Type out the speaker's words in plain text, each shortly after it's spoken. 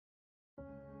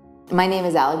My name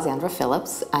is Alexandra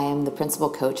Phillips. I am the principal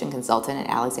coach and consultant at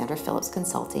Alexandra Phillips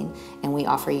Consulting, and we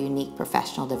offer unique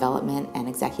professional development and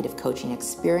executive coaching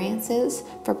experiences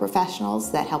for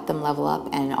professionals that help them level up,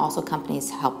 and also companies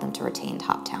help them to retain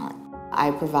top talent.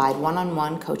 I provide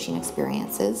one-on-one coaching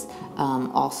experiences,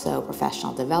 also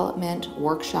professional development,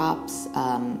 workshops,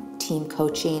 team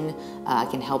coaching. I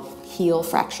can help heal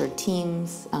fractured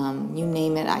teams. You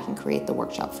name it, I can create the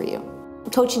workshop for you.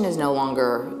 Coaching is no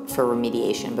longer for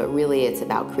remediation, but really it's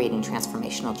about creating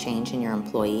transformational change in your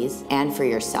employees and for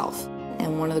yourself.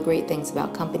 And one of the great things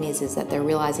about companies is that they're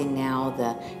realizing now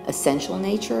the essential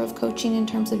nature of coaching in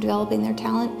terms of developing their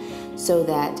talent, so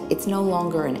that it's no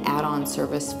longer an add-on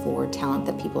service for talent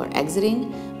that people are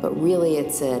exiting, but really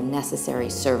it's a necessary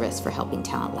service for helping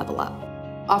talent level up.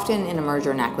 Often in a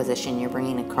merger and acquisition, you're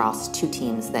bringing across two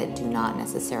teams that do not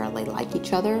necessarily like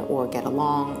each other or get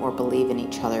along or believe in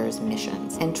each other's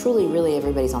missions. And truly, really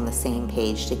everybody's on the same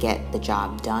page to get the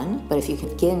job done. But if you can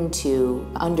begin to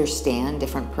understand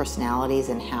different personalities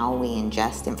and how we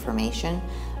ingest information,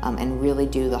 and really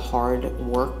do the hard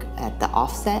work at the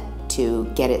offset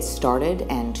to get it started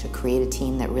and to create a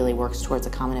team that really works towards a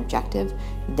common objective,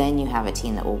 then you have a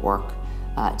team that will work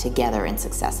together in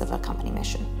success of a company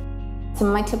mission. Some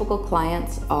of my typical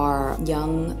clients are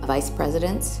young vice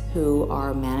presidents who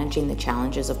are managing the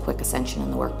challenges of quick ascension in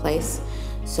the workplace.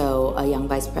 So a young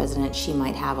vice president, she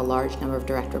might have a large number of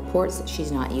direct reports that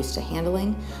she's not used to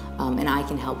handling, and I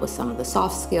can help with some of the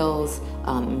soft skills,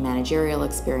 managerial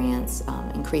experience,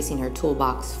 increasing her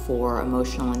toolbox for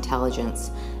emotional intelligence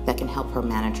that can help her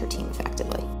manage her team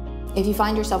effectively. If you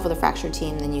find yourself with a fractured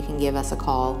team, then you can give us a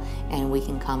call and we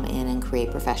can come in and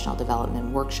create professional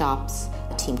development workshops,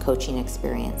 team coaching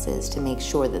experiences to make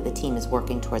sure that the team is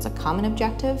working towards a common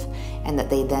objective and that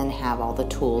they then have all the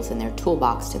tools in their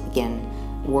toolbox to begin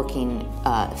working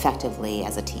effectively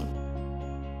as a team.